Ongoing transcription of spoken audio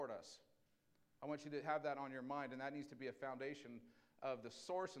I want you to have that on your mind, and that needs to be a foundation of the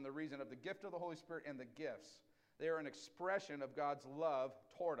source and the reason of the gift of the Holy Spirit and the gifts. They are an expression of God's love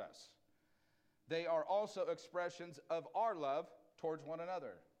toward us. They are also expressions of our love towards one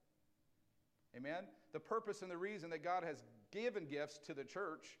another. Amen? The purpose and the reason that God has given gifts to the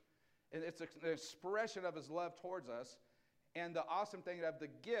church, and it's an expression of his love towards us. And the awesome thing of the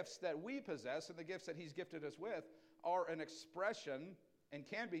gifts that we possess and the gifts that he's gifted us with are an expression and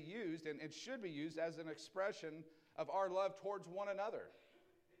can be used and should be used as an expression of our love towards one another.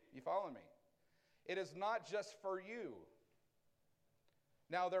 You follow me? It is not just for you.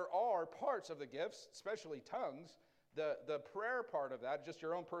 Now, there are parts of the gifts, especially tongues, the prayer part of that, just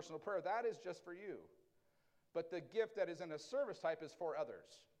your own personal prayer, that is just for you. But the gift that is in a service type is for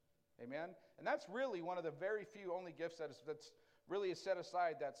others. Amen? And that's really one of the very few only gifts that's really set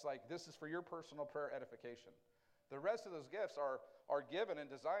aside that's like, this is for your personal prayer edification. The rest of those gifts are given and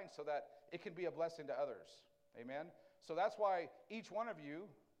designed so that it can be a blessing to others. Amen? So that's why each one of you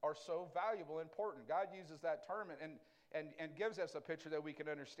are so valuable and important. God uses that term and gives us a picture that we can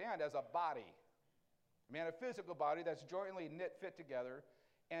understand as a body. Amen? A physical body that's jointly knit, fit together,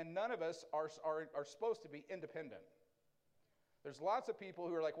 and none of us are supposed to be independent. There's lots of people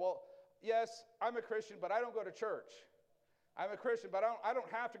who are like, well, yes, I'm a Christian, but I don't go to church. I'm a Christian, but I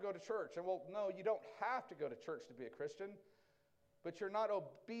don't have to go to church. And well, no, you don't have to go to church to be a Christian, but you're not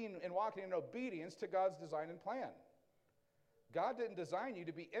being and walking in obedience to God's design and plan. God didn't design you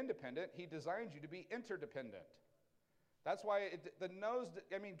to be independent. He designed you to be interdependent. That's why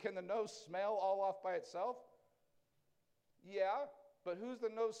can the nose smell all off by itself? Yeah, but who's the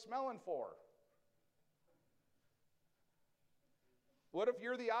nose smelling for? What if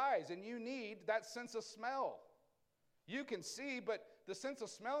you're the eyes and you need that sense of smell? You can see, but the sense of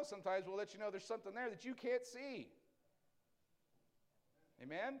smell sometimes will let you know there's something there that you can't see.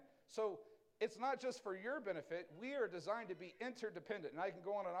 Amen? So it's not just for your benefit. We are designed to be interdependent. And I can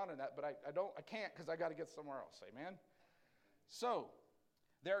go on and on that, but I can't because I got to get somewhere else. Amen? So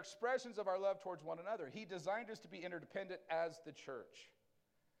they're expressions of our love towards one another. He designed us to be interdependent as the church.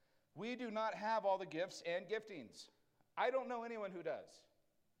 We do not have all the gifts and giftings. I don't know anyone who does,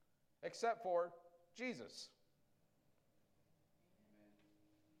 except for Jesus. Amen.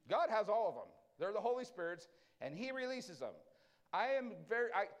 God has all of them. They're the Holy Spirit's, and he releases them. I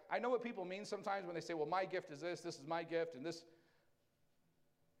know what people mean sometimes when they say, well, my gift is this is my gift, and this.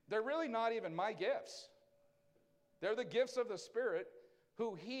 They're really not even my gifts. They're the gifts of the Spirit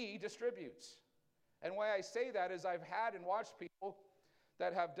who he distributes. And why I say that is I've had and watched people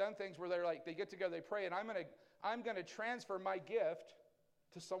that have done things where they're like, they get together, they pray, and I'm going to transfer my gift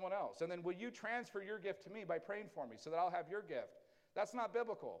to someone else. And then will you transfer your gift to me by praying for me so that I'll have your gift? That's not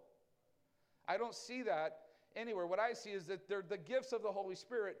biblical. I don't see that anywhere. What I see is that they're the gifts of the Holy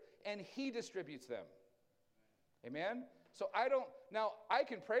Spirit, and he distributes them. Amen? So I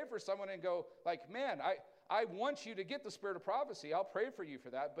can pray for someone and go like, man, I want you to get the spirit of prophecy. I'll pray for you for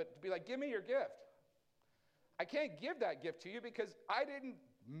that. But to be like, give me your gift. I can't give that gift to you because I didn't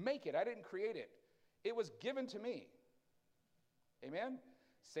make it. I didn't create it. It was given to me. Amen?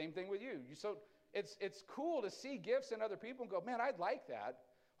 Same thing with you. So it's cool to see gifts in other people and go, man, I'd like that.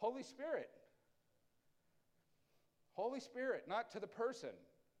 Holy Spirit. Holy Spirit, not to the person.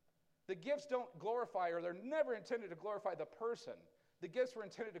 The gifts don't glorify, or they're never intended to glorify the person. The gifts were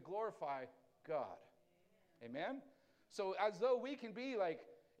intended to glorify God. Amen? So as though we can be like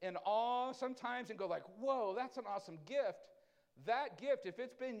in awe sometimes and go like, whoa, that's an awesome gift. That gift, if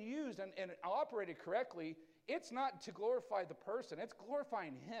it's been used and operated correctly, it's not to glorify the person. It's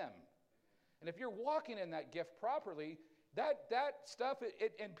glorifying him. And if you're walking in that gift properly, that stuff,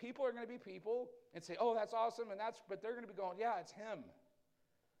 and people are going to be people and say, oh, that's awesome, but they're going to be going, yeah, it's him.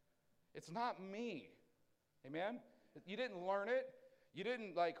 It's not me. Amen? You didn't learn it. You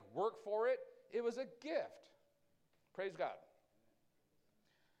didn't work for it. It was a gift. Praise God.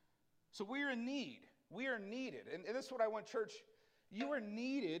 So we are in need. We are needed. And this is what I want, church. You are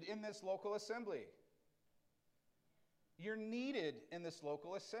needed in this local assembly. You're needed in this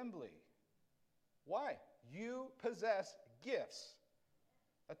local assembly. Why? You possess gifts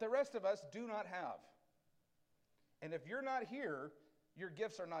that the rest of us do not have. And if you're not here, your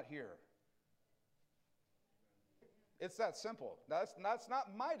gifts are not here. It's that simple. That's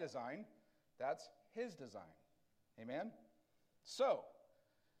not my design. That's his design. Amen? So,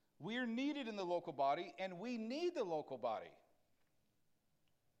 we are needed in the local body, and we need the local body.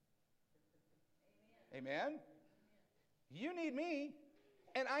 Amen? Amen? You need me,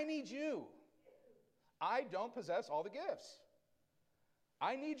 and I need you. I don't possess all the gifts.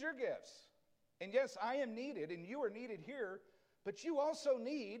 I need your gifts. And yes, I am needed, and you are needed here, but you also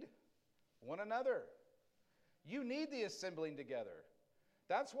need One another. You need the assembling together.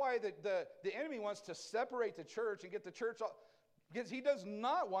 That's why the enemy wants to separate the church and get the church all, because he does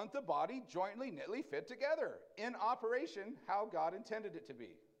not want the body jointly, knitly fit together in operation how God intended it to be.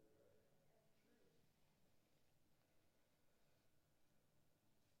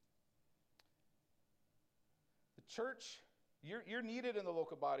 The church, you're needed in the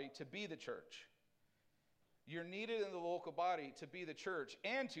local body to be the church. You're needed in the local body to be the church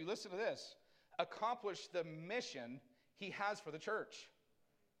and to, listen to this, accomplish the mission he has for the church.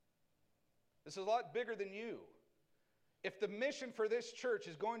 This is a lot bigger than you. If the mission for this church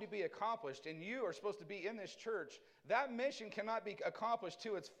is going to be accomplished and you are supposed to be in this church, that mission cannot be accomplished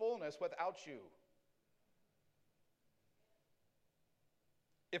to its fullness without you.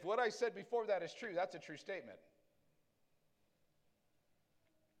 If what I said before that is true, that's a true statement.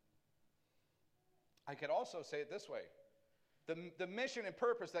 I could also say it this way. The mission and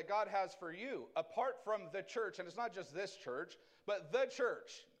purpose that God has for you, apart from the church, and it's not just this church, but the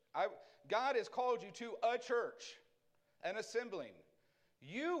church. God has called you to a church, an assembling.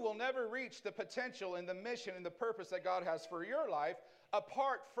 You will never reach the potential and the mission and the purpose that God has for your life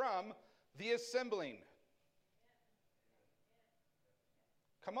apart from the assembling.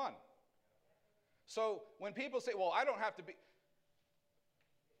 Come on. So when people say, well, I don't have to be,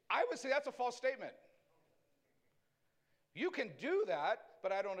 I would say that's a false statement. You can do that,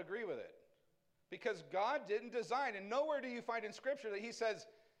 but I don't agree with it. Because God didn't design, and nowhere do you find in Scripture that he says,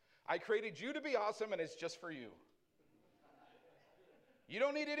 I created you to be awesome and it's just for you. You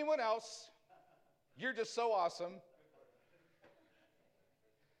don't need anyone else. You're just so awesome.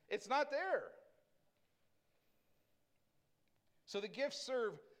 It's not there. So the gifts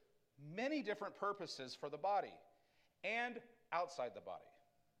serve many different purposes for the body and outside the body.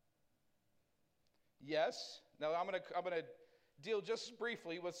 Yes. Now I'm going to deal just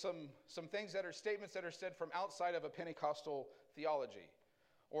briefly with some things that are statements that are said from outside of a Pentecostal theology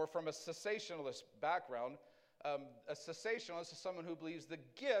or from a cessationalist background. A cessationalist is someone who believes the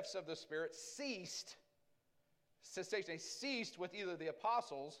gifts of the Spirit ceased. Cessation. They ceased with either the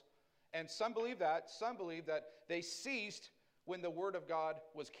apostles, and some believe that they ceased when the Word of God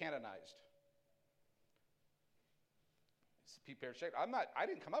was canonized. People are shaking. I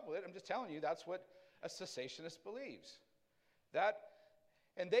didn't come up with it. I'm just telling you that's what a cessationist believes.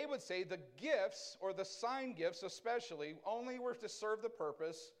 And they would say the gifts, or the sign gifts especially, only were to serve the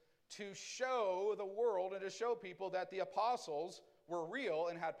purpose to show the world and to show people that the apostles were real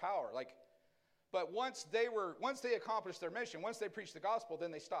and had power. But once they accomplished their mission, once they preached the gospel,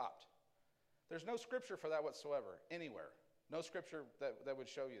 then they stopped. There's no scripture for that whatsoever, anywhere. No scripture that would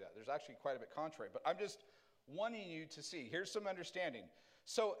show you that. There's actually quite a bit contrary. But I'm just wanting you to see. Here's some understanding.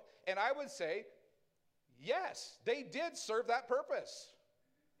 So, and I would say, yes, they did serve that purpose.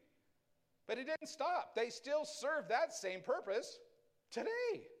 But it didn't stop. They still serve that same purpose today.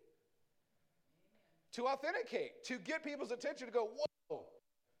 To authenticate, to get people's attention, to go, whoa,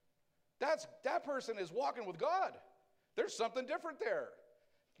 that person is walking with God. There's something different there.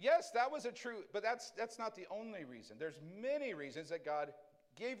 Yes, that was a true, but that's not the only reason. There's many reasons that God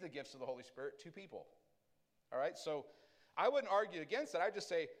gave the gifts of the Holy Spirit to people. All right, so I wouldn't argue against that. I'd just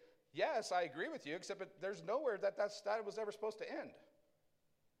say, yes, I agree with you, except there's nowhere that was ever supposed to end.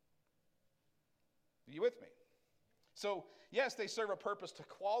 Are you with me? So, yes, they serve a purpose to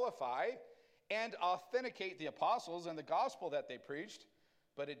qualify and authenticate the apostles and the gospel that they preached,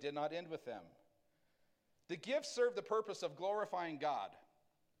 but it did not end with them. The gifts serve the purpose of glorifying God,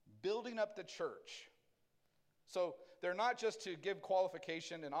 building up the church. So they're not just to give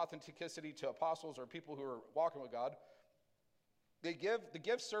qualification and authenticity to apostles or people who are walking with God. The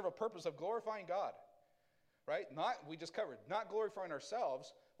gifts serve a purpose of glorifying God, right? We just covered, not glorifying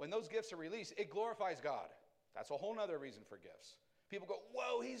ourselves. When those gifts are released, it glorifies God. That's a whole other reason for gifts. People go,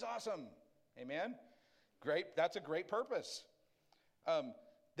 whoa, he's awesome. Amen? Great. That's a great purpose.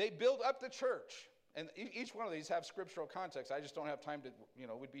 They build up the church. And each one of these have scriptural context. I just don't have time to,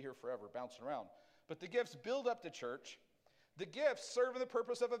 we'd be here forever bouncing around. But the gifts build up the church. The gifts serve the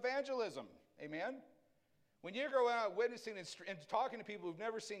purpose of evangelism. Amen? When you go out witnessing and talking to people who've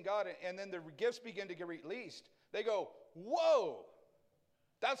never seen God, and then the gifts begin to get released, they go, whoa,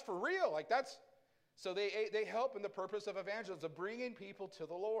 that's for real. So they help in the purpose of evangelism, of bringing people to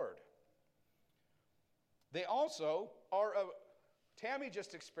the Lord. They also are Tammy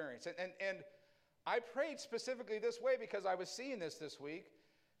just experienced, and I prayed specifically this way because I was seeing this week.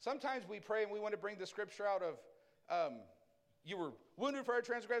 Sometimes we pray and we want to bring the scripture out of, you were wounded for our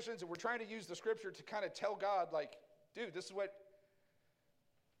transgressions, and we're trying to use the scripture to kind of tell God, dude, this is what.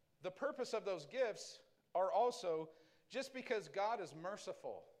 The purpose of those gifts are also just because God is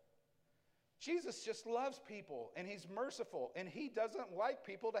merciful. Jesus just loves people, and he's merciful, and he doesn't like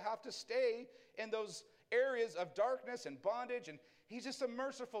people to have to stay in those areas of darkness and bondage, and he's just a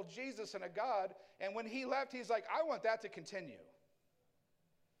merciful Jesus and a God, and when he left, he's like, I want that to continue.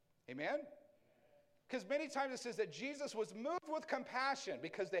 Amen? Because many times it says that Jesus was moved with compassion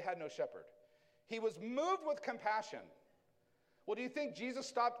because they had no shepherd. He was moved with compassion. Well, do you think Jesus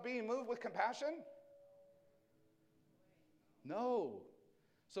stopped being moved with compassion? No.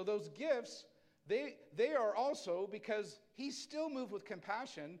 So those gifts, they are also because he's still moved with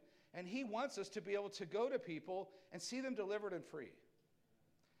compassion, and he wants us to be able to go to people and see them delivered and free.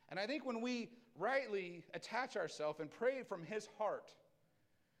 And I think when we rightly attach ourselves and pray from his heart,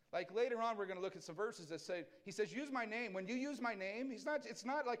 like later on we're going to look at some verses that say, he says, use my name. When you use my name, it's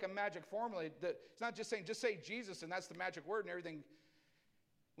not like a magic formula. It's not just saying, just say Jesus and that's the magic word and everything.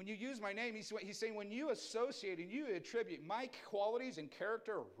 When you use my name, he's saying when you associate and you attribute my qualities and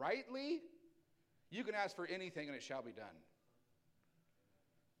character rightly, you can ask for anything and it shall be done.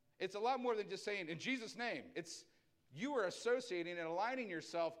 It's a lot more than just saying, in Jesus' name. It's you are associating and aligning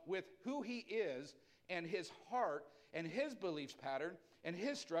yourself with who he is and his heart and his beliefs pattern and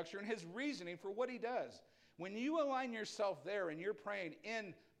his structure and his reasoning for what he does. When you align yourself there and you're praying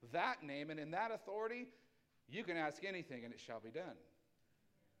in that name and in that authority, you can ask anything and it shall be done.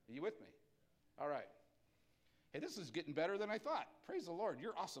 Are you with me? All right. Hey, this is getting better than I thought. Praise the Lord.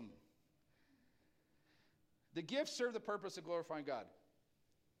 You're awesome. The gifts serve the purpose of glorifying God.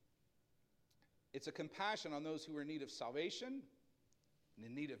 It's a compassion on those who are in need of salvation, and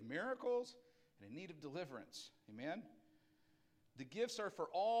in need of miracles, and in need of deliverance. Amen? The gifts are for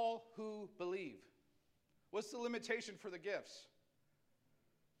all who believe. What's the limitation for the gifts?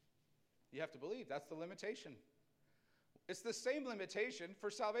 You have to believe. That's the limitation. It's the same limitation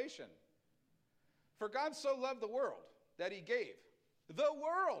for salvation. For God so loved the world that he gave. The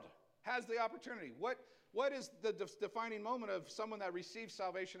world has the opportunity. What is the defining moment of someone that receives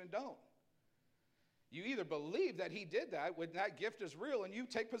salvation and don't? You either believe that he did that when that gift is real and you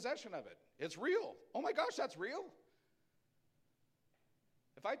take possession of it. It's real. Oh my gosh, that's real.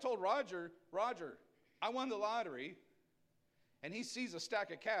 If I told Roger, I won the lottery, and he sees a stack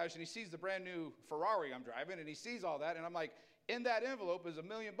of cash, and he sees the brand new Ferrari I'm driving, and he sees all that, and I'm like, in that envelope is $1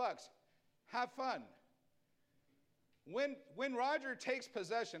 million. Have fun. When Roger takes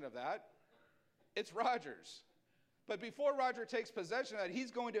possession of that, it's Roger's. But before Roger takes possession of that,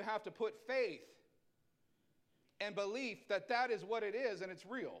 he's going to have to put faith and belief that that is what it is and it's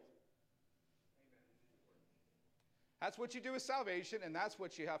real. That's what you do with salvation, and that's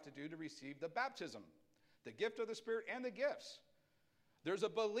what you have to do to receive the baptism, the gift of the Spirit and the gifts. There's a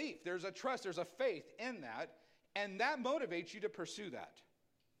belief, there's a trust, there's a faith in that, and that motivates you to pursue that.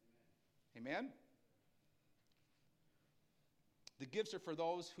 Amen? The gifts are for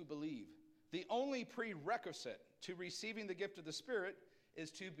those who believe. The only prerequisite to receiving the gift of the Spirit is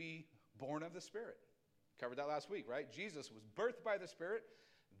to be born of the Spirit. Covered that last week, right? Jesus was birthed by the Spirit,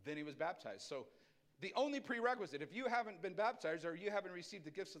 then he was baptized. So the only prerequisite, if you haven't been baptized or you haven't received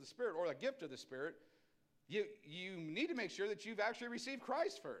the gifts of the Spirit or the gift of the Spirit, you need to make sure that you've actually received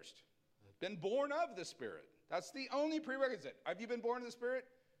Christ first. Been born of the Spirit. That's the only prerequisite. Have you been born of the Spirit?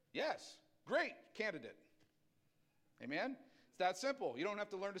 Yes. Great candidate. Amen? It's that simple. You don't have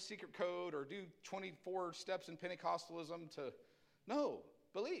to learn the secret code or do 24 steps in Pentecostalism to, no,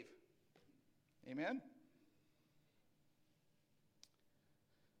 believe. Amen?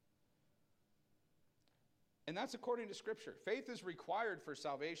 And that's according to Scripture. Faith is required for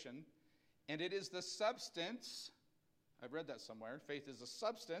salvation, and it is the substance, I've read that somewhere, faith is the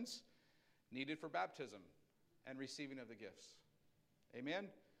substance needed for baptism and receiving of the gifts. Amen?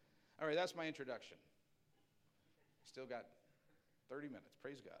 All right, that's my introduction. Still got 30 minutes.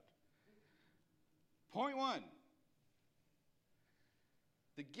 Praise God. Point 1.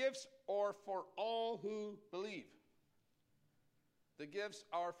 The gifts are for all who believe. The gifts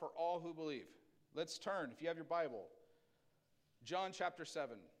are for all who believe. Let's turn, if you have your Bible, John chapter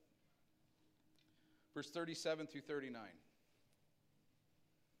 7, verse 37 through 39.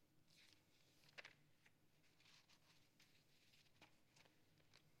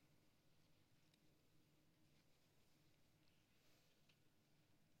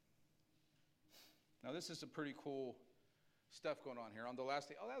 Now, this is some pretty cool stuff going on here. On the last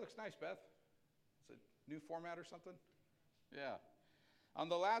day, oh, that looks nice, Beth. It's a new format or something? Yeah. On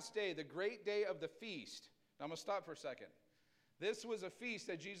the last day, the great day of the feast. Now, I'm going to stop for a second. This was a feast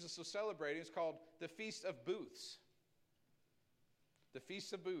that Jesus was celebrating. It's called the Feast of Booths. The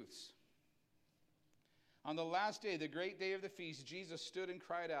Feast of Booths. On the last day, the great day of the feast, Jesus stood and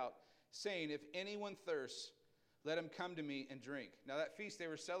cried out, saying, if anyone thirsts, let him come to me and drink. Now that feast, they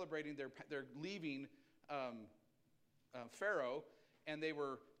were celebrating their leaving Pharaoh, and they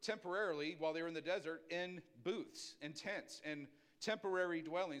were temporarily, while they were in the desert, in booths, in tents, and temporary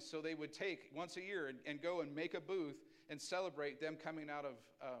dwellings. So they would take once a year and go and make a booth and celebrate them coming out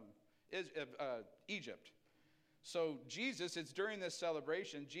of Egypt. So Jesus, it's during this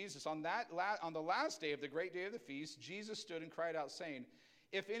celebration, Jesus, on the last day of the great day of the feast, Jesus stood and cried out, saying,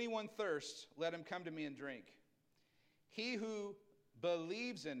 "If anyone thirsts, let him come to me and drink. He who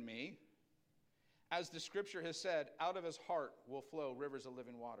believes in me, as the scripture has said, out of his heart will flow rivers of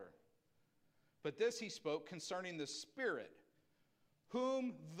living water." But this he spoke concerning the Spirit,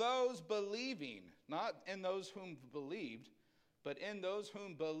 whom those believing, not in those whom believed, but in those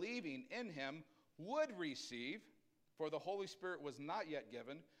whom believing in him would receive, for the Holy Spirit was not yet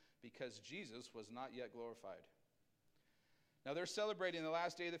given, because Jesus was not yet glorified. Now they're celebrating the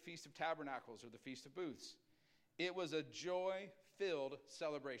last day of the Feast of Tabernacles, or the Feast of Booths. It was a joy-filled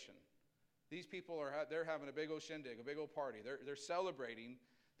celebration. These people they're having a big old shindig, a big old party. They're celebrating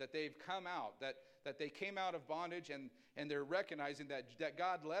that they've come out, that they came out of bondage, and they're recognizing that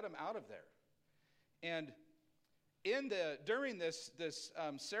God led them out of there. And during this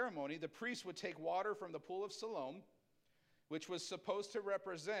ceremony, the priest would take water from the pool of Siloam, which was supposed to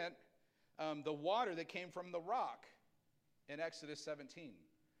represent the water that came from the rock in Exodus 17.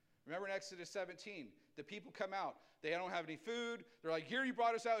 Remember in Exodus 17, the people come out. They don't have any food. They're like, "Here, you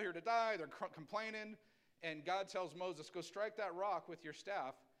brought us out here to die." They're complaining. And God tells Moses, "Go strike that rock with your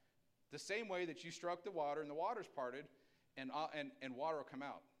staff the same way that you struck the water, and the water's parted, and water will come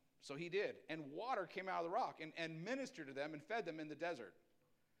out." So he did. And water came out of the rock and ministered to them and fed them in the desert.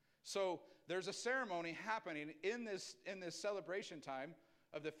 So there's a ceremony happening in this celebration time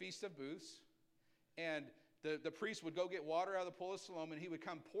of the Feast of Booths. And the priest would go get water out of the pool of Siloam, and he would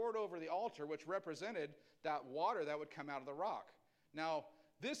come pour it over the altar, which represented that water that would come out of the rock. Now,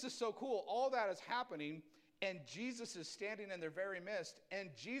 this is so cool. All that is happening, and Jesus is standing in their very midst.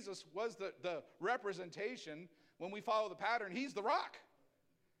 And Jesus was the representation. When we follow the pattern, he's the rock.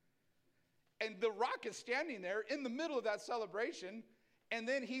 And the rock is standing there in the middle of that celebration. And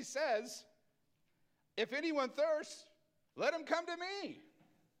then he says, "If anyone thirsts, let him come to me."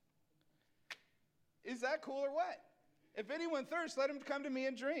 Is that cool or what? If anyone thirsts, let him come to me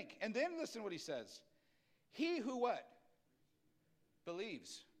and drink. And then listen what he says. He who what?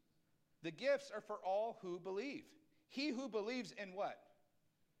 Believes. The gifts are for all who believe. He who believes in what?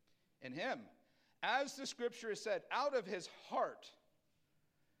 In him. As the scripture has said, out of his heart.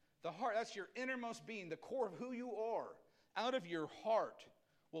 The heart, that's your innermost being, the core of who you are. Out of your heart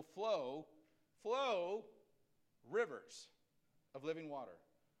will flow rivers of living water.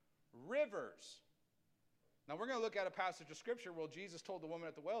 Rivers. Now we're going to look at a passage of scripture where Jesus told the woman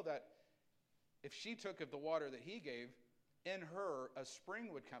at the well that if she took of the water that he gave, in her a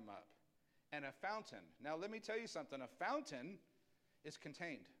spring would come up and a fountain. Now let me tell you something. A fountain is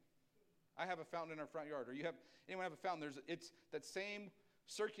contained. I have a fountain in our front yard. Or anyone have a fountain? It's that same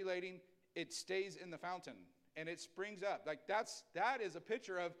circulating, it stays in the fountain and it springs up. Like that is a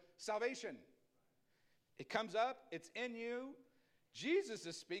picture of salvation. It comes up, it's in you. Jesus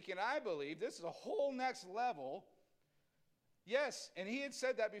is speaking, I believe, this is a whole next level. Yes, and he had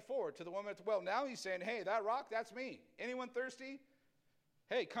said that before to the woman at the well. Now he's saying, hey, that rock, that's me. Anyone thirsty?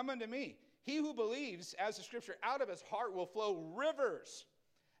 Hey, come unto me. He who believes, as the scripture, out of his heart will flow rivers.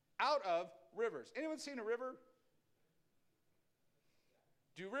 Out of rivers. Anyone seen a river?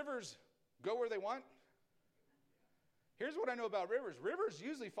 Do rivers go where they want? Here's what I know about rivers. Rivers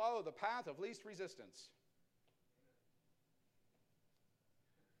usually follow the path of least resistance.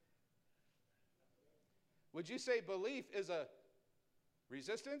 Would you say belief is a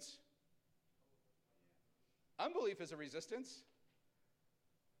resistance? Unbelief is a resistance.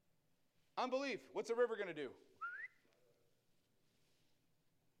 Unbelief, what's a river going to do?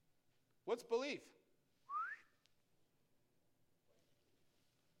 What's belief?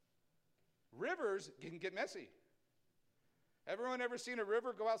 Rivers can get messy. Everyone ever seen a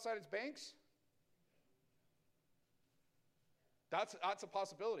river go outside its banks? That's a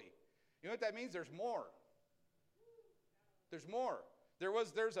possibility. You know what that means? There's more. There's more.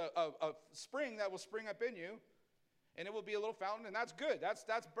 There's a spring that will spring up in you, and it will be a little fountain, and that's good.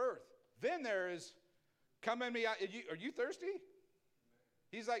 That's birth. Then there is, come in me, are you thirsty?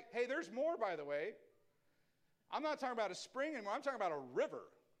 He's like, hey, there's more, by the way. I'm not talking about a spring anymore. I'm talking about a river.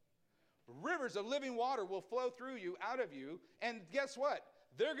 Rivers of living water will flow through you, out of you, and guess what?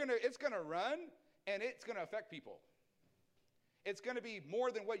 It's going to run, and it's going to affect people. It's going to be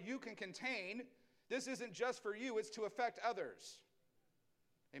more than what you can contain. This isn't just for you, it's to affect others.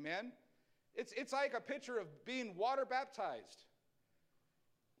 Amen? It's like a picture of being water baptized.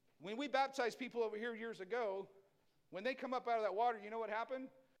 When we baptized people over here years ago, when they come up out of that water, you know what happened?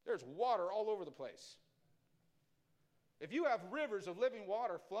 There's water all over the place. If you have rivers of living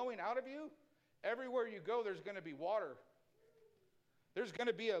water flowing out of you, everywhere you go, there's going to be water. There's going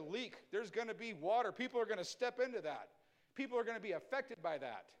to be a leak. There's going to be water. People are going to step into that. People are going to be affected by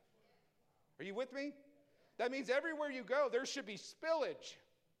that. Are you with me? That means everywhere you go, there should be spillage.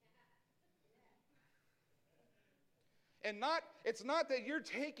 And it's not that you're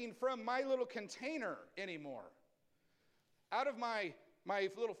taking from my little container anymore. Out of my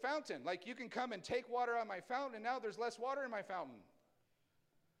little fountain. Like you can come and take water out of my fountain, and now there's less water in my fountain.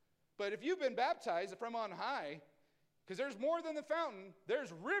 But if you've been baptized from on high, because there's more than the fountain,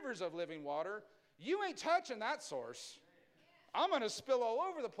 there's rivers of living water. You ain't touching that source. I'm going to spill all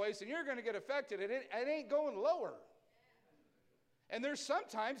over the place, and you're going to get affected, and it ain't going lower. And there's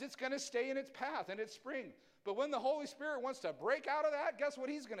sometimes it's going to stay in its path and its spring. But when the Holy Spirit wants to break out of that, guess what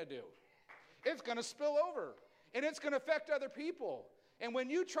he's going to do? It's going to spill over, and it's going to affect other people. And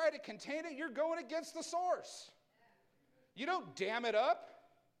when you try to contain it, you're going against the source. You don't dam it up.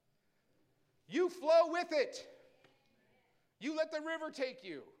 You flow with it. You let the river take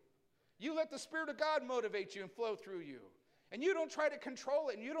you. You let the Spirit of God motivate you and flow through you. And you don't try to control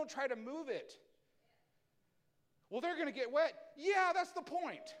it, and you don't try to move it. Well, they're going to get wet. Yeah, that's the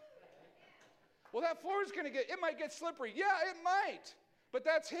point. Well, that floor is going to it might get slippery. Yeah, it might. But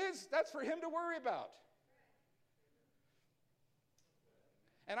that's for him to worry about.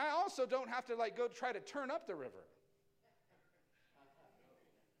 And I also don't have to go try to turn up the river.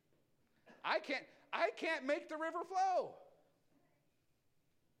 I can't make the river flow.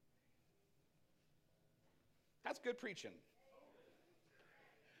 That's good preaching.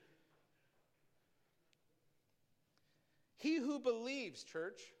 He who believes,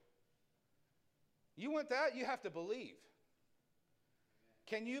 church. You want that? You have to believe.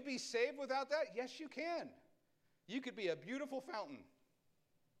 Can you be saved without that? Yes, you can. You could be a beautiful fountain.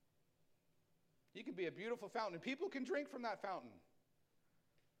 You can be a beautiful fountain, and people can drink from that fountain.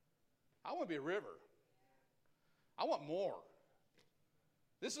 I want to be a river. I want more.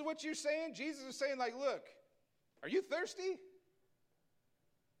 This is what you're saying? Jesus is saying, look, are you thirsty?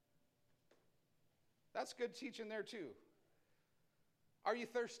 That's good teaching there too. Are you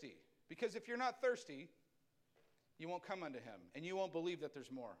thirsty? Because if you're not thirsty, you won't come unto him, and you won't believe that there's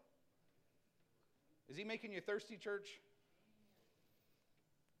more. Is he making you thirsty, church?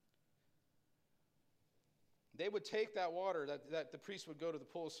 They would take that water that the priest would go to the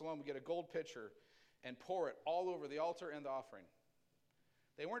pool of Siloam, get a gold pitcher, and pour it all over the altar and the offering.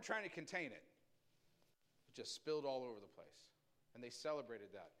 They weren't trying to contain it. It just spilled all over the place. And they celebrated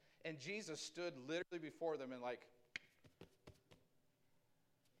that. And Jesus stood literally before them and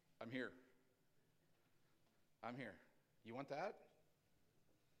I'm here. I'm here. You want that?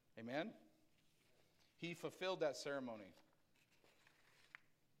 Amen? He fulfilled that ceremony.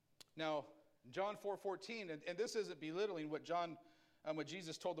 Now, John 4:14, and this isn't belittling what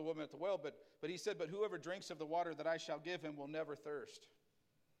Jesus told the woman at the well, but he said, but whoever drinks of the water that I shall give him will never thirst.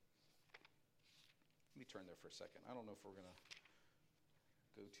 Let me turn there for a second. I don't know if we're going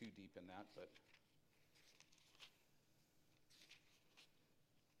to go too deep in that, but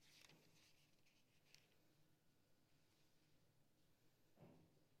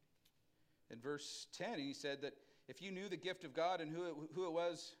in verse 10, he said that if you knew the gift of God and who it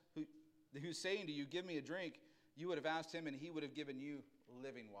was who's saying to you, give me a drink, you would have asked him and he would have given you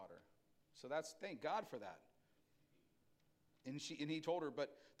living water. So thank God for that. And he told her,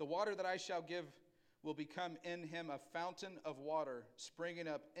 but the water that I shall give will become in him a fountain of water springing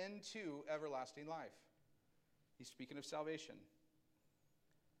up into everlasting life. He's speaking of salvation.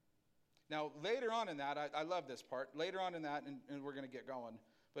 Now, later on in that, I love this part. Later on in that, and we're going to get going,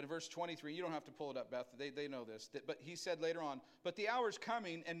 but in verse 23, you don't have to pull it up, Beth. They know this. But he said later on, but the hour is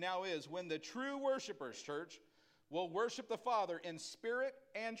coming, and now is, when the true worshipers, church, will worship the Father in spirit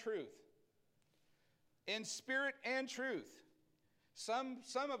and truth. In spirit and truth. Some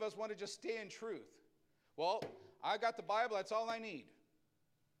of us want to just stay in truth. Well, I got the Bible, that's all I need.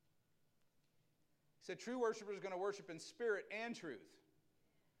 He said true worshipers are going to worship in spirit and truth.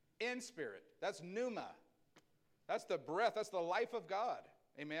 In spirit. That's pneuma. That's the breath. That's the life of God.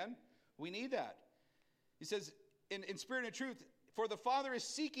 Amen? We need that. He says, in spirit and truth, for the Father is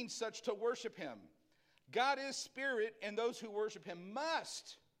seeking such to worship him. God is spirit, and those who worship him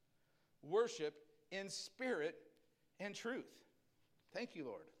must worship in spirit and truth. Thank you,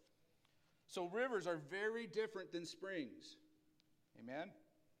 Lord. So rivers are very different than springs. Amen?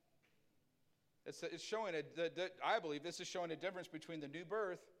 It's showing, I believe this is showing a difference between the new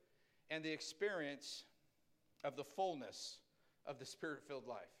birth and the experience of the fullness of the Spirit-filled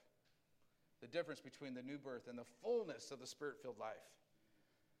life. The difference between the new birth and the fullness of the Spirit-filled life.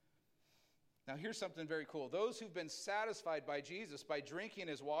 Now here's something very cool. Those who've been satisfied by Jesus by drinking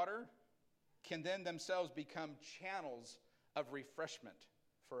his water can then themselves become channels of refreshment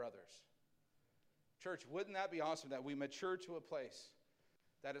for others. Church, wouldn't that be awesome that we mature to a place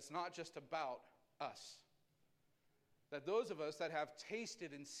that it's not just about us? That those of us that have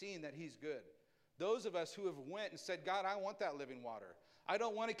tasted and seen that he's good, those of us who have went and said, God, I want that living water. I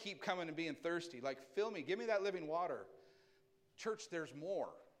don't want to keep coming and being thirsty. Like, fill me. Give me that living water. Church, there's more.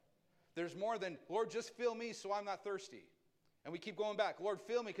 There's more than, Lord, just fill me so I'm not thirsty. And we keep going back. Lord,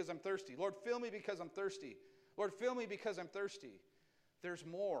 fill me because I'm thirsty. Lord, fill me because I'm thirsty. Lord, fill me because I'm thirsty. There's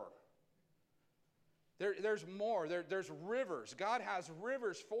more. There's more. There's rivers. God has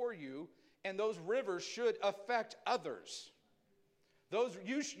rivers for you, and those rivers should affect others.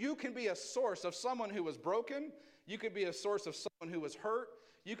 You can be a source of someone who was broken. You can be a source of someone who was hurt.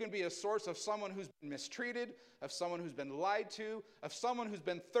 You can be a source of someone who's been mistreated, of someone who's been lied to, of someone who's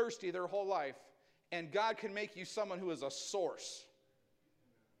been thirsty their whole life. And God can make you someone who is a source.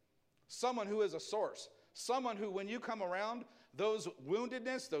 Someone who is a source. Someone who, when you come around, those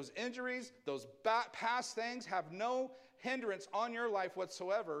woundedness, those injuries, those past things have no hindrance on your life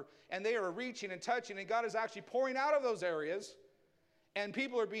whatsoever. And they are reaching and touching, and God is actually pouring out of those areas. And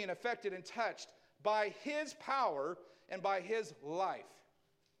people are being affected and touched by his power and by his life.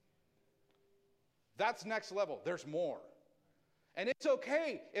 That's next level. There's more. And it's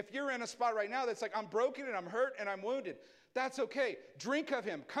okay if you're in a spot right now that's like, I'm broken and I'm hurt and I'm wounded. That's okay. Drink of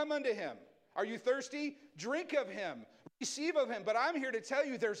him. Come unto him. Are you thirsty? Drink of him. Receive of him. But I'm here to tell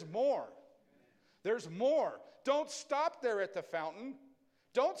you there's more. There's more. Don't stop there at the fountain.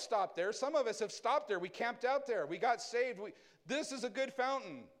 Don't stop there. Some of us have stopped there. We camped out there. We got saved. This is a good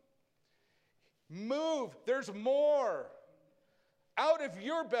fountain. Move. There's more. Out of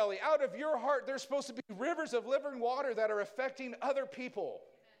your belly, out of your heart, there's supposed to be rivers of living water that are affecting other people.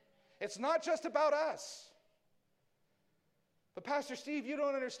 It's not just about us. But Pastor Steve, you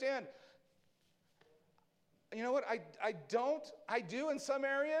don't understand. You know what? I don't. I do in some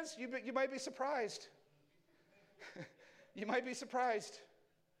areas. You might be surprised. You might be surprised.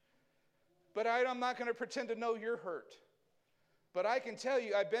 But I'm not going to pretend to know your hurt. But I can tell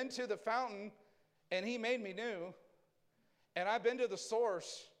you, I've been to the fountain, and he made me new. And I've been to the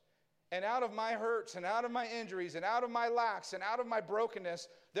source, and out of my hurts, and out of my injuries, and out of my lacks, and out of my brokenness,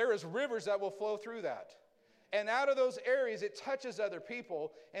 there is rivers that will flow through that. And out of those areas, it touches other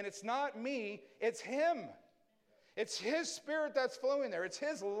people, and it's not me, it's him. It's his spirit that's flowing there. It's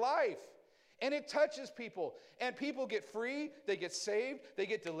his life. And it touches people. And people get free, they get saved, they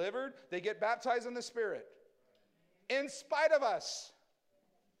get delivered, they get baptized in the Spirit. In spite of us.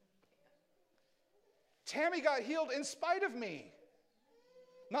 Tammy got healed in spite of me.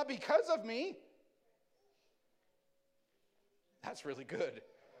 Not because of me. That's really good.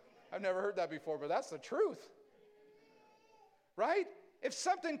 I've never heard that before, but that's the truth. Right? If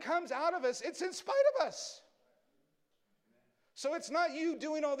something comes out of us, it's in spite of us. So it's not you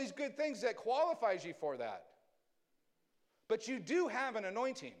doing all these good things that qualifies you for that. But you do have an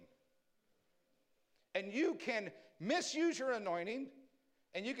anointing. And you can misuse your anointing,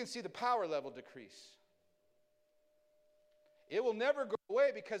 and you can see the power level decrease. It will never go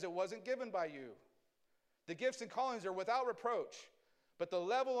away because it wasn't given by you. The gifts and callings are without reproach. But the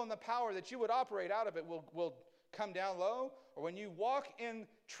level and the power that you would operate out of it will come down low. Or when you walk in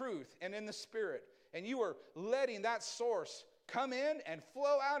truth and in the Spirit, and you are letting that source come in and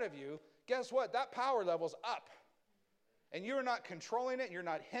flow out of you, guess what? That power level's up. And you're not controlling it. You're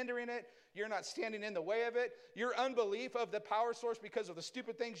not hindering it. You're not standing in the way of it. Your unbelief of the power source because of the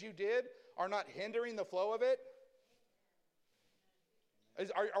stupid things you did are not hindering the flow of it.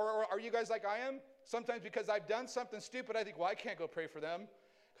 Are you guys like I am? Sometimes because I've done something stupid, I think, well, I can't go pray for them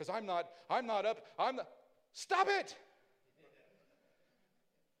because I'm not up. Stop it.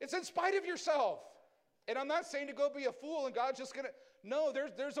 It's in spite of yourself. And I'm not saying to go be a fool and God's just going to. No,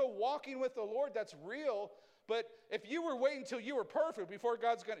 there's a walking with the Lord that's real. But if you were waiting until you were perfect before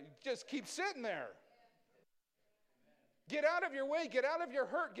God's going to just keep sitting there. Get out of your way. Get out of your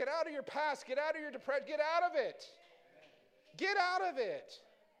hurt. Get out of your past. Get out of your depression. Get out of it. Get out of it.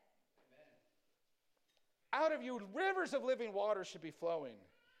 Out of you, rivers of living water should be flowing.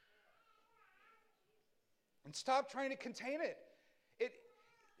 And stop trying to contain it.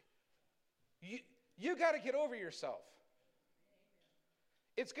 You got to get over yourself.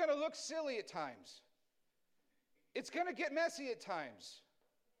 It's going to look silly at times. It's going to get messy at times.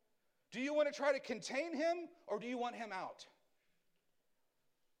 Do you want to try to contain him or do you want him out?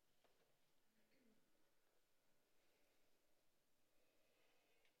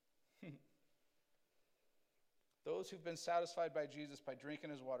 Those who've been satisfied by Jesus by drinking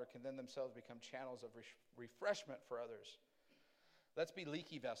his water can then themselves become channels of refreshment for others. Let's be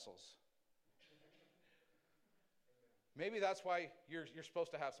leaky vessels. Maybe that's why you're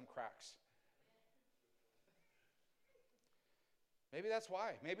supposed to have some cracks. Maybe that's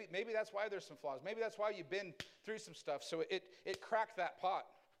why. Maybe that's why there's some flaws. Maybe that's why you've been through some stuff. So it cracked that pot.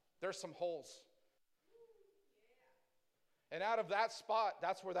 There's some holes. And out of that spot,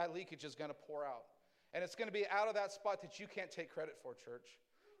 that's where that leakage is going to pour out. And it's going to be out of that spot that you can't take credit for, church.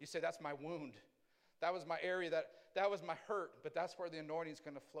 You say, that's my wound. That was my area. That was my hurt. But that's where the anointing is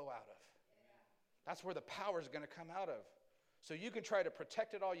going to flow out of. That's where the power is going to come out of. So you can try to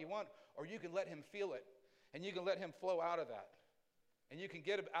protect it all you want, or you can let him feel it. And you can let him flow out of that. And you can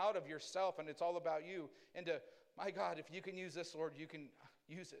get it out of yourself, and it's all about you. Into, my God, if you can use this, Lord, you can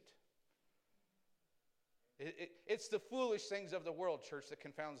use it. It's the foolish things of the world, church, that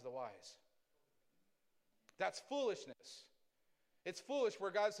confounds the wise. That's foolishness. It's foolish where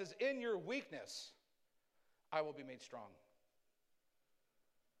God says, in your weakness, I will be made strong.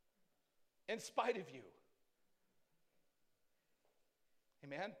 In spite of you.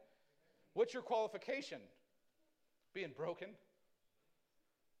 Amen? What's your qualification? Being broken.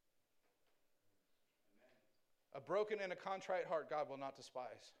 A broken and a contrite heart God will not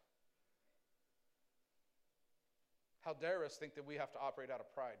despise. How dare us think that we have to operate out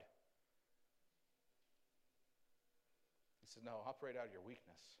of pride? He says, no, operate out of your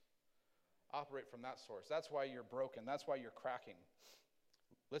weakness. Operate from that source. That's why you're broken. That's why you're cracking.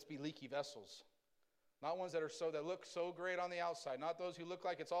 Let's be leaky vessels. Not ones that look so great on the outside. Not those who look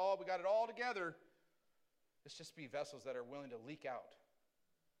like we got it all together. Let's just be vessels that are willing to leak out.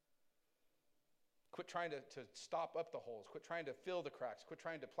 Quit trying to stop up the holes. Quit trying to fill the cracks. Quit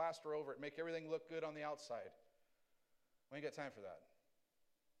trying to plaster over it, make everything look good on the outside. We ain't got time for that.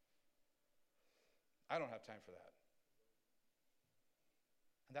 I don't have time for that.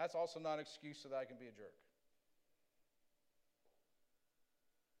 And that's also not an excuse so that I can be a jerk.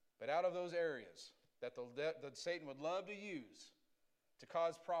 But out of those areas that Satan would love to use to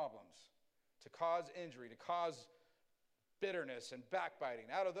cause problems, to cause injury, to cause bitterness and backbiting,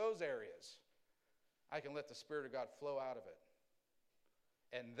 out of those areas, I can let the Spirit of God flow out of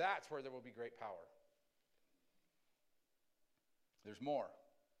it. And that's where there will be great power. There's more.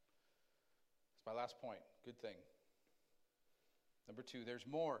 That's my last point. Good thing. Number 2, there's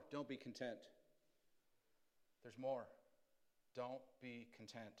more. Don't be content. There's more. Don't be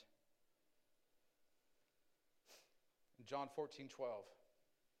content. In John 14:12,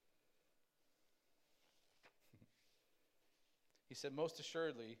 he said, most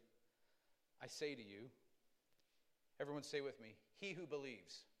assuredly, I say to you, everyone say with me, he who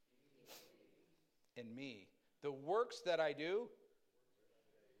believes in me, the works that I do,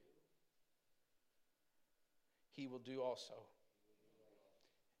 he will do also.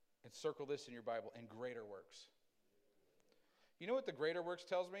 And circle this in your Bible, and greater works. You know what the greater works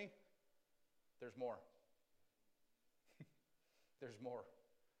tells me? There's more. There's more.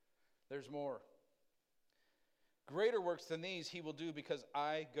 There's more. Greater works than these he will do because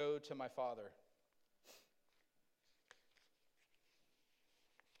I go to my Father.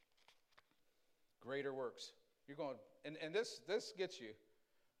 Greater works. You're going, and this gets you.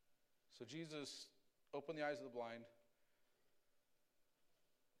 So Jesus opened the eyes of the blind,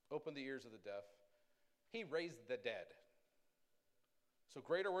 opened the ears of the deaf. He raised the dead. So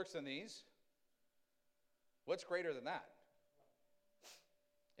greater works than these. What's greater than that?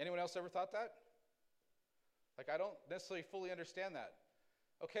 Anyone else ever thought that? Like, I don't necessarily fully understand that.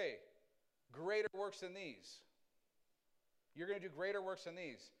 Okay, greater works than these. You're going to do greater works than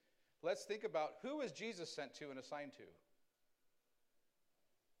these. Let's think about, who was Jesus sent to and assigned to?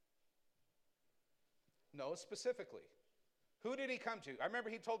 No, specifically. Who did he come to? I remember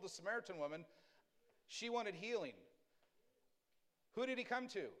he told the Samaritan woman she wanted healing. Who did he come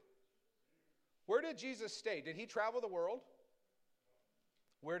to? Where did Jesus stay? Did he travel the world?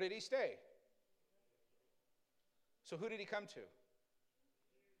 Where did he stay? So who did he come to?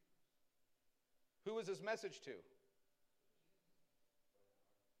 Who was his message to?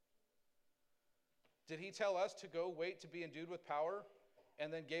 Did he tell us to go wait to be endued with power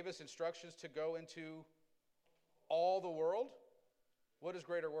and then gave us instructions to go into all the world? What is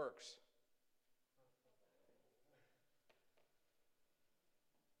greater works?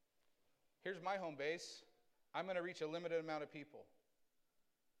 Here's my home base. I'm going to reach a limited amount of people.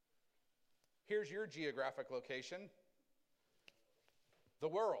 Here's your geographic location. The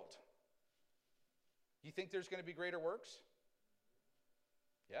world. You think there's going to be greater works?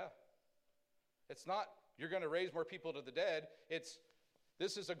 Yeah. It's not, you're going to raise more people to the dead. It's,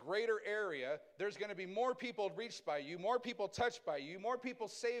 This is a greater area. There's going to be more people reached by you, more people touched by you, more people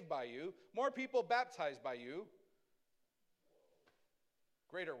saved by you, more people baptized by you.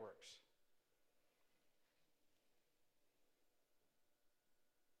 Greater works.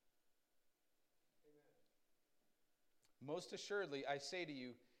 Amen. Most assuredly, I say to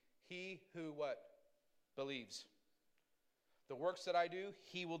you, he who what? Believes. The works that I do,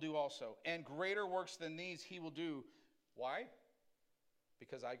 he will do also. And greater works than these he will do. Why?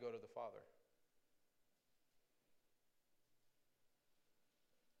 Because I go to the Father.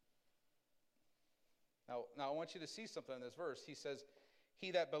 Now I want you to see something in this verse. He says, he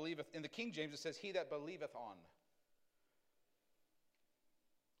that believeth, in the King James it says, he that believeth on.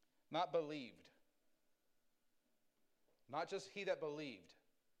 Not believed. Not just he that believed.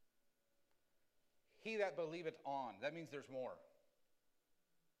 He that believeth on. That means there's more.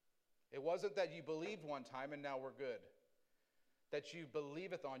 It wasn't that you believed one time and now we're good. That you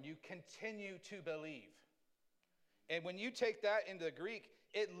believeth on. You continue to believe. And when you take that into the Greek,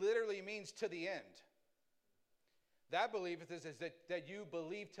 it literally means to the end. That believeth is that you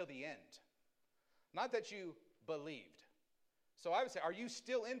believe till the end. Not that you believed. So I would say, are you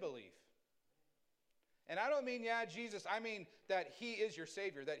still in belief? And I don't mean, yeah, Jesus. I mean that he is your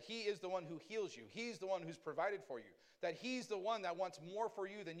Savior. That he is the one who heals you. He's the one who's provided for you. That he's the one that wants more for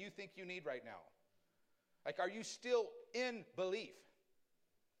you than you think you need right now. Like, are you still in belief?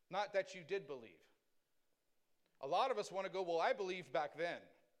 Not that you did believe. A lot of us want to go, well, I believed back then.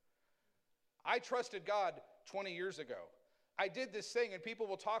 I trusted God 20 years ago. I did this thing, and people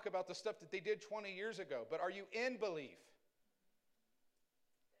will talk about the stuff that they did 20 years ago. But are you in belief?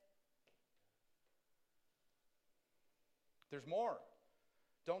 There's more.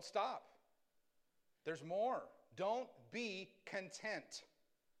 Don't stop. There's more. Don't be content.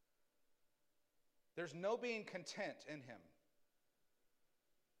 There's no being content in him.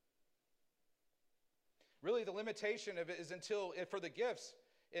 Really, the limitation of it is until, for the gifts,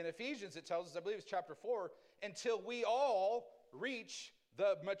 in Ephesians it tells us, I believe it's chapter 4, until we all reach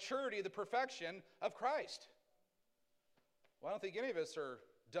the maturity, the perfection of Christ. Well, I don't think any of us are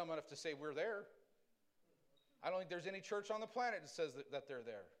dumb enough to say we're there. I don't think there's any church on the planet that says that they're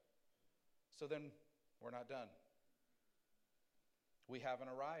there. So then we're not done. We haven't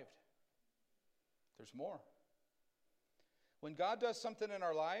arrived. There's more. When God does something in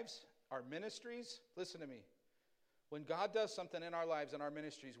our lives, our ministries, listen to me. When God does something in our lives and our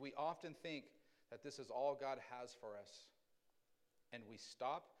ministries, we often think that this is all God has for us. And we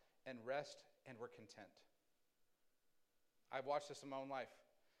stop and rest and we're content. I've watched this in my own life.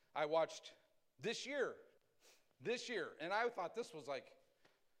 I watched this year, and I thought this was like,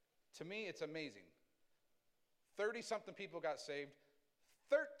 to me, it's amazing. 30-something people got saved.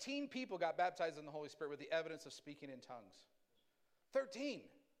 13 people got baptized in the Holy Spirit with the evidence of speaking in tongues. 13.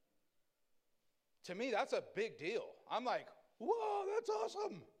 To me, that's a big deal. I'm like, whoa, that's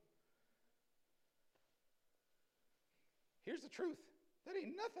awesome. Here's the truth. That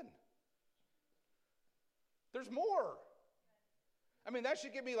ain't nothing. There's more. I mean, that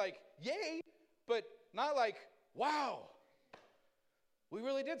should get me like, yay, but not like, wow, we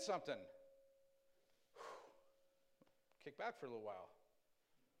really did something. Kick back for a little while.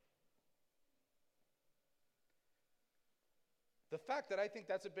 The fact that I think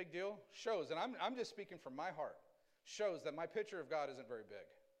that's a big deal shows, and I'm just speaking from my heart, shows that my picture of God isn't very big.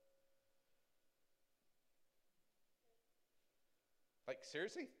 Like,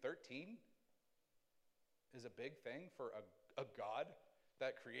 seriously, 13 is a big thing for a God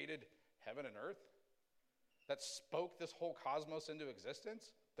that created heaven and earth, that spoke this whole cosmos into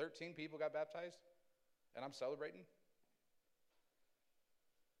existence? 13 people got baptized, and I'm celebrating?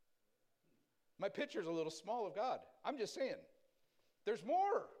 My picture's a little small of God. I'm just saying. There's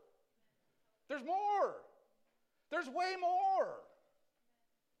more. There's more. There's way more.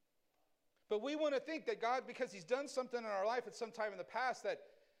 But we want to think that God, because he's done something in our life at some time in the past,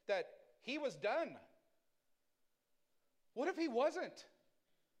 that he was done. What if he wasn't?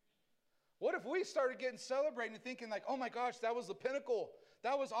 What if we started getting celebrating and thinking like, oh my gosh, that was the pinnacle.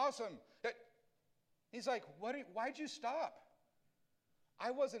 That was awesome. He's like, why'd you stop?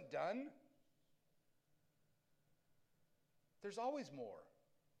 I wasn't done. There's always more.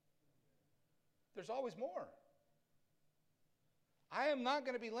 There's always more. I am not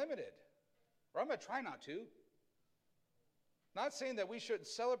going to be limited. Or I'm going to try not to. Not saying that we shouldn't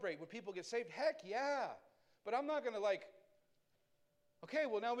celebrate when people get saved. Heck yeah. But I'm not going to like, okay,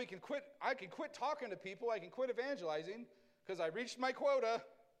 well now we can quit. I can quit talking to people. I can quit evangelizing because I reached my quota.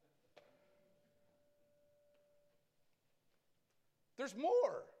 There's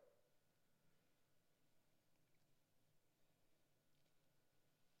more.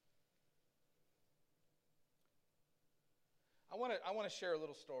 I want to share a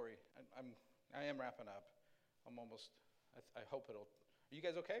little story. I am wrapping up. I'm almost. I hope it'll. Are you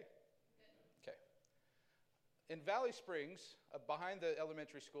guys okay? Okay. In Valley Springs, behind the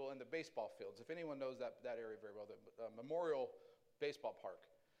elementary school and the baseball fields, if anyone knows that area very well, the Memorial Baseball Park.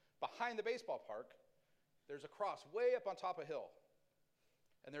 Behind the baseball park, there's a cross way up on top of a hill.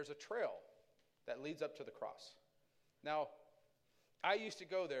 And there's a trail that leads up to the cross. Now, I used to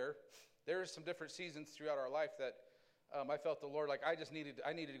go there. There's some different seasons throughout our life that I felt the Lord, like I needed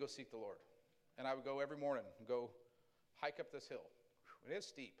to go seek the Lord. And I would go every morning and go hike up this hill. And it's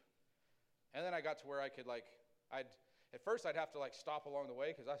steep. And then I got to where I could at first I'd have to stop along the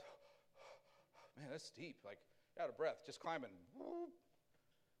way because man, that's steep. Out of breath, just climbing.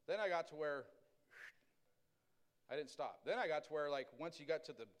 Then I got to where I didn't stop. Then I got to where once you got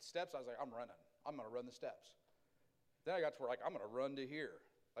to the steps, I was like, I'm running. I'm going to run the steps. Then I got to where I'm going to run to here.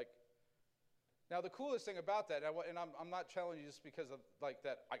 Now the coolest thing about that, and I'm not telling you just because of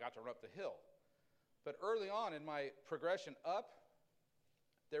that I got to run up the hill, but early on in my progression up,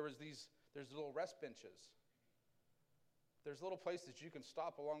 there's little rest benches. There's little places you can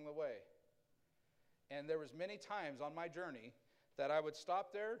stop along the way. And there was many times on my journey that I would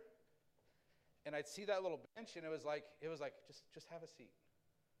stop there and I'd see that little bench and it was like just have a seat.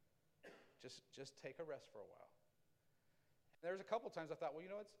 Just take a rest for a while. And there was a couple times I thought, well,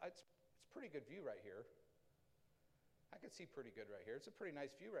 it's pretty good view right here. I could see pretty good right here. It's a pretty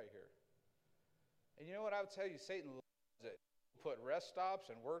nice view right here. And you know what I would tell you? Satan loves it. Put rest stops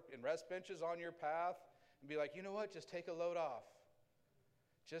and work and rest benches on your path and be like, you know what? Just take a load off.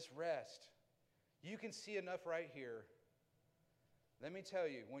 Just rest. You can see enough right here. Let me tell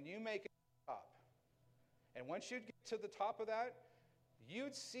you, when you make it stop, and once you get to the top of that,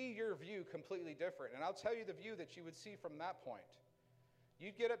 you'd see your view completely different. And I'll tell you the view that you would see from that point.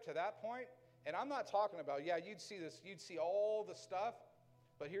 You'd get up to that point, and I'm not talking about, you'd see all the stuff,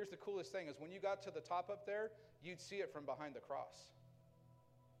 but here's the coolest thing is when you got to the top up there, you'd see it from behind the cross.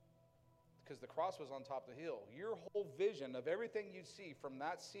 Because the cross was on top of the hill. Your whole vision of everything you'd see from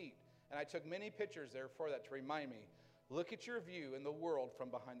that seat, and I took many pictures there for that to remind me, look at your view in the world from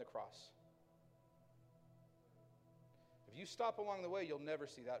behind the cross. If you stop along the way, you'll never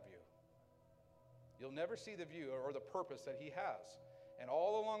see that view. You'll never see the view or the purpose that he has. And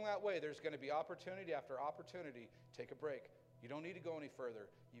all along that way, there's going to be opportunity after opportunity. Take a break. You don't need to go any further.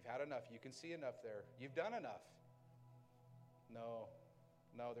 You've had enough. You can see enough there. You've done enough. No,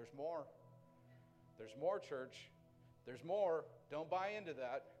 there's more. There's more, church. There's more. Don't buy into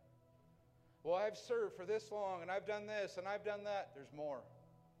that. Well, I've served for this long, and I've done this, and I've done that. There's more.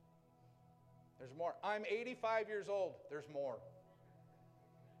 There's more. I'm 85 years old. There's more.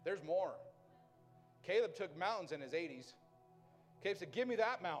 There's more. Caleb took mountains in his 80s. Caleb said, give me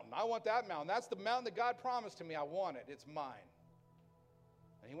that mountain. I want that mountain. That's the mountain that God promised to me. I want it. It's mine.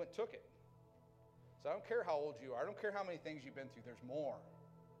 And he went and took it. So I don't care how old you are. I don't care how many things you've been through. There's more.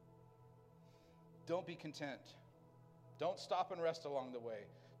 Don't be content. Don't stop and rest along the way.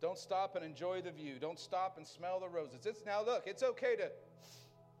 Don't stop and enjoy the view. Don't stop and smell the roses. Now look, it's okay to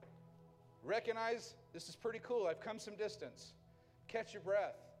recognize this is pretty cool. I've come some distance. Catch your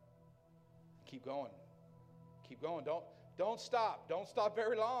breath. Keep going. Keep going. Don't stop. Don't stop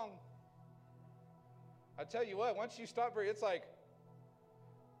very long. I tell you what, once you stop it's like,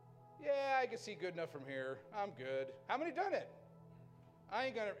 I can see good enough from here. I'm good. How many done it? I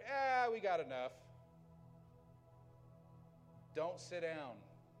ain't gonna, we got enough. Don't sit down.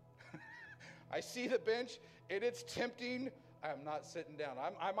 I see the bench, and it's tempting. I'm not sitting down.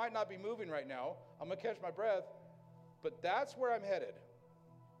 I might not be moving right now. I'm going to catch my breath, but that's where I'm headed.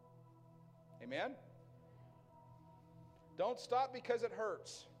 Amen? Don't stop because it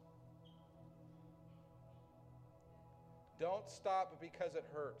hurts. Don't stop because it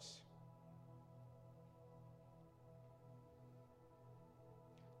hurts.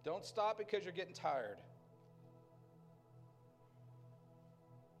 Don't stop because you're getting tired.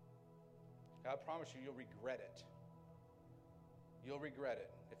 I promise you'll regret it. You'll regret it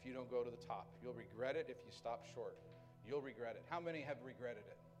if you don't go to the top. You'll regret it if you stop short. You'll regret it. How many have regretted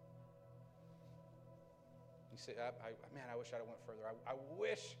it? You say, I wish I'd have went further. I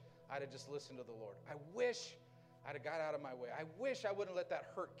wish I'd have just listened to the Lord. I wish I'd have got out of my way. I wish I wouldn't let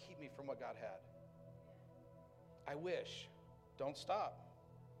that hurt keep me from what God had. I wish. Don't stop.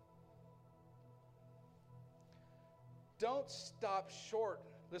 Don't stop short.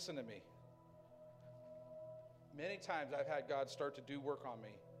 Listen to me. Many times I've had God start to do work on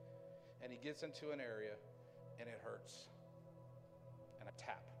me, and he gets into an area, and it hurts. And I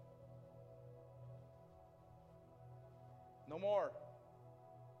tap. No more.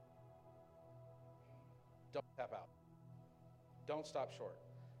 Don't tap out. Don't stop short.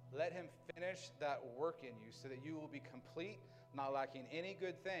 Let him finish that work in you so that you will be complete, not lacking any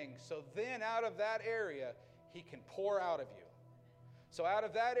good thing. So then out of that area, he can pour out of you. So out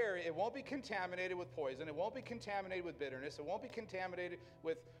of that area, it won't be contaminated with poison. It won't be contaminated with bitterness. It won't be contaminated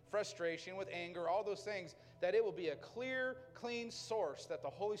with frustration, with anger, all those things. That it will be a clear, clean source that the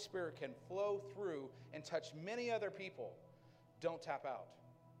Holy Spirit can flow through and touch many other people. Don't tap out.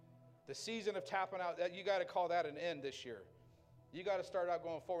 The season of tapping out, you got to call that an end this year. You got to start out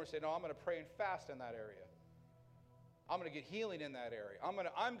going forward and say, no, I'm going to pray and fast in that area. I'm going to get healing in that area.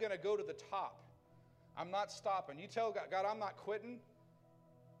 I'm going to go to the top. I'm not stopping. You tell God, I'm not quitting.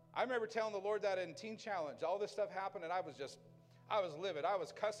 I remember telling the Lord that in Teen Challenge. All this stuff happened, and I was livid. I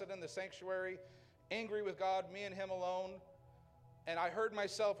was cussing in the sanctuary, angry with God, me and him alone. And I heard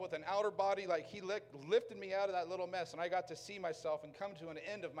myself with an outer body, like he lifted me out of that little mess, and I got to see myself and come to an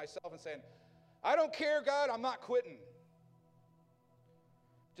end of myself and saying, I don't care, God, I'm not quitting.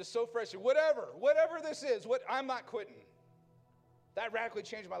 Just so fresh. Whatever this is, I'm not quitting. That radically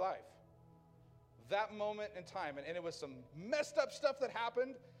changed my life. That moment in time. And it was some messed up stuff that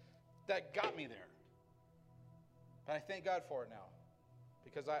happened that got me there. But I thank God for it now.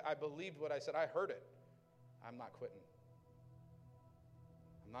 Because I believed what I said. I heard it. I'm not quitting.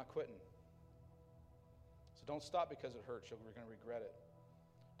 I'm not quitting. So don't stop because it hurts. You're going to regret it.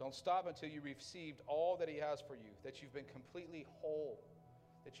 Don't stop until you received all that he has for you. That you've been completely whole.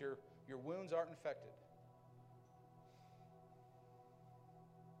 That your wounds aren't infected.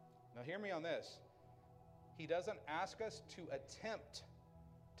 Now hear me on this. He doesn't ask us to attempt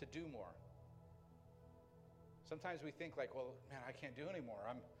to do more. Sometimes we think like, well, man, I can't do anymore.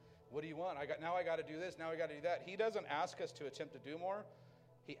 What do you want? I got to do this. Now I got to do that. He doesn't ask us to attempt to do more.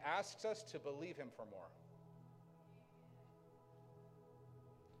 He asks us to believe him for more.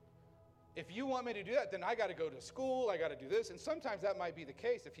 If you want me to do that, then I got to go to school. I got to do this. And sometimes that might be the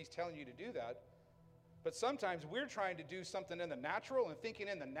case if he's telling you to do that. But sometimes we're trying to do something in the natural and thinking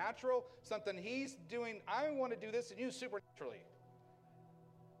in the natural, something he's doing, I want to do this in you supernaturally.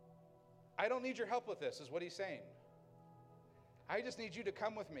 I don't need your help with this, is what he's saying. I just need you to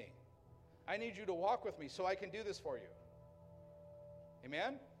come with me. I need you to walk with me so I can do this for you.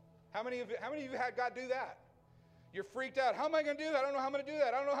 Amen? How many of you had God do that? You're freaked out. How am I going to do that? I don't know how I'm going to do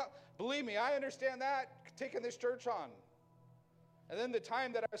that. I don't know how. Believe me, I understand that, taking this church on. And then the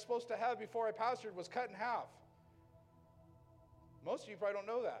time that I was supposed to have before I pastored was cut in half. Most of you probably don't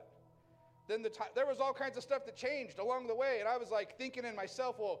know that. Then there was all kinds of stuff that changed along the way. And I was like thinking in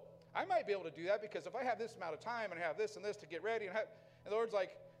myself, well, I might be able to do that because if I have this amount of time and I have this and this to get ready. And the Lord's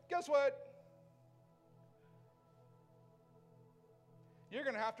like, guess what? You're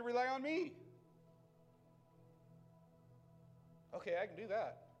going to have to rely on me. Okay, I can do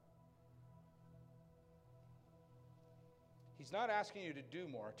that. He's not asking you to do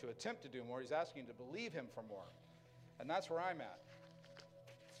more, to attempt to do more. He's asking you to believe him for more. And that's where I'm at.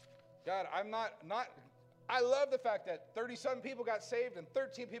 God, I love the fact that 37 people got saved and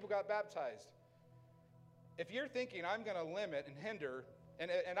 13 people got baptized. If you're thinking I'm going to limit and hinder,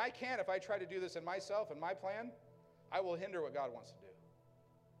 and I can if I try to do this in myself and my plan, I will hinder what God wants to do.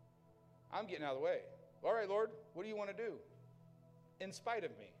 I'm getting out of the way. All right, Lord, what do you want to do? In spite of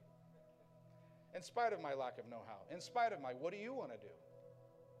me. In spite of my lack of know-how. In spite of what do you want to do?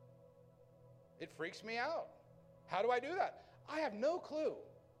 It freaks me out. How do I do that? I have no clue.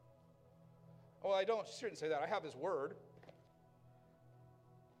 Well, shouldn't say that. I have his word.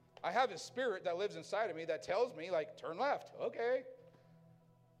 I have his spirit that lives inside of me that tells me, like, turn left. Okay.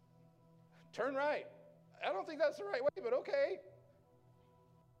 Turn right. I don't think that's the right way, but okay.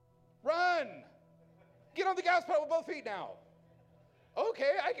 Run. Get on the gas pedal with both feet now.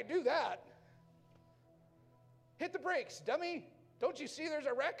 Okay, I can do that. Hit the brakes, dummy. Don't you see there's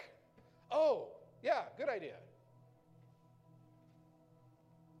a wreck? Oh, yeah, good idea.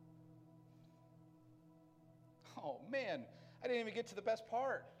 Oh, man, I didn't even get to the best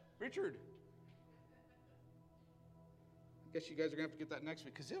part. Richard. I guess you guys are going to have to get that next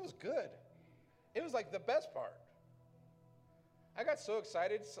week because it was good. It was like the best part. I got so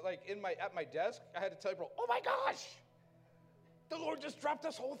excited, like at my desk, I had to tell people, oh my gosh, the Lord just dropped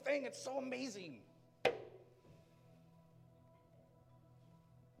this whole thing. It's so amazing.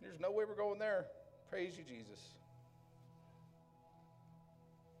 There's no way we're going there. Praise you, Jesus.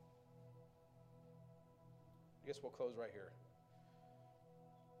 I guess we'll close right here.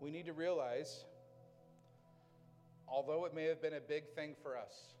 We need to realize, although it may have been a big thing for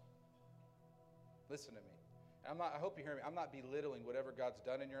us, listen to me. I hope you hear me. I'm not belittling whatever God's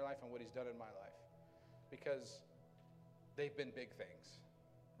done in your life and what he's done in my life. Because they've been big things,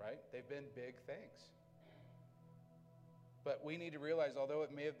 right? They've been big things. But we need to realize, although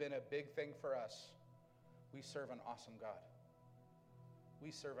it may have been a big thing for us, we serve an awesome God.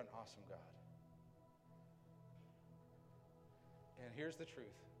 We serve an awesome God. And here's the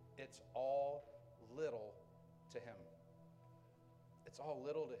truth. It's all little to him. It's all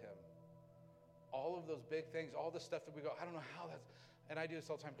little to him. All of those big things, all the stuff that we go, I don't know how that's, and I do this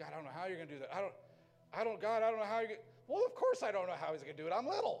all the time. God, I don't know how you're going to do that. God, I don't know how you're going to, well, of course I don't know how he's going to do it. I'm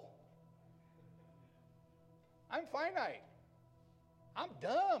little. I'm finite. I'm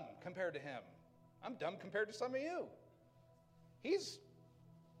dumb compared to him. I'm dumb compared to some of you. He's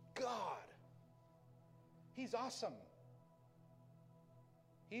God. He's awesome.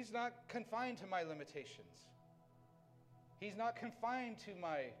 He's not confined to my limitations. He's not confined to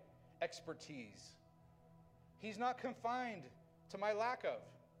my expertise. He's not confined to my lack of.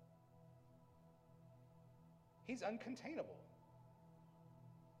 He's uncontainable.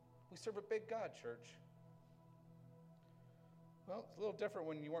 We serve a big God, church. Well, it's a little different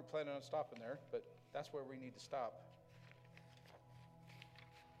when you weren't planning on stopping there, but that's where we need to stop.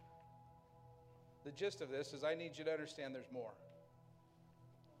 The gist of this is I need you to understand there's more.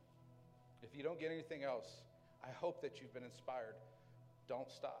 If you don't get anything else, I hope that you've been inspired. Don't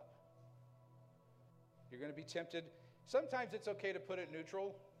stop. You're going to be tempted. Sometimes it's okay to put it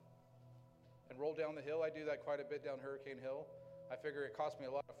neutral and roll down the hill. I do that quite a bit down Hurricane Hill. I figure it costs me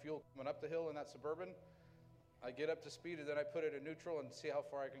a lot of fuel coming up the hill in that Suburban. I get up to speed and then I put it in neutral and see how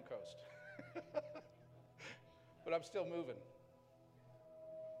far I can coast. But I'm still moving.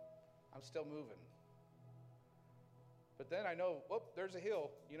 I'm still moving. But then I know, whoop, there's a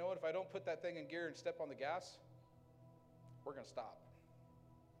hill. You know what? If I don't put that thing in gear and step on the gas, we're going to stop.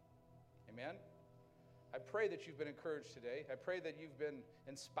 Amen? I pray that you've been encouraged today. I pray that you've been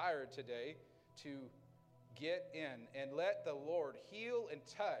inspired today to get in and let the Lord heal and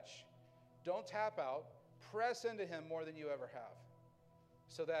touch. Don't tap out. Press into him more than you ever have,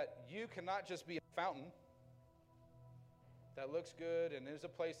 so that you can not just be a fountain that looks good and is a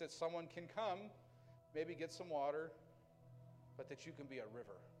place that someone can come, maybe get some water, but that you can be a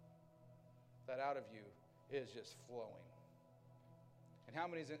river that out of you is just flowing. And how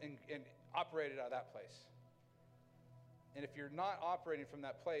many is in operated out of that place? And if you're not operating from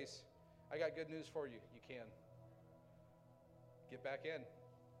that place, I got good news for you. You can. Get back in.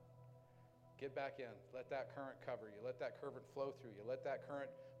 Get back in. Let that current cover you. Let that current flow through you. Let that current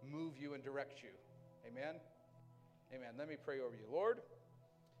move you and direct you. Amen? Amen. Let me pray over you. Lord,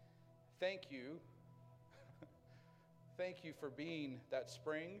 thank you. Thank you for being that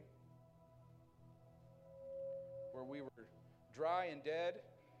spring where we were dry and dead.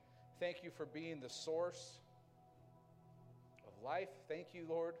 Thank you for being the source of life. Thank you,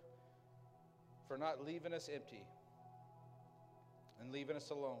 Lord, for not leaving us empty and leaving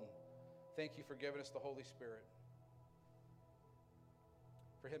us alone. Thank you for giving us the Holy Spirit.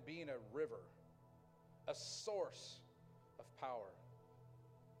 For him being a river, a source of power,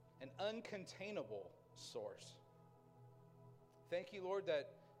 an uncontainable source. Thank you, Lord, that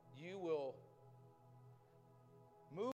you will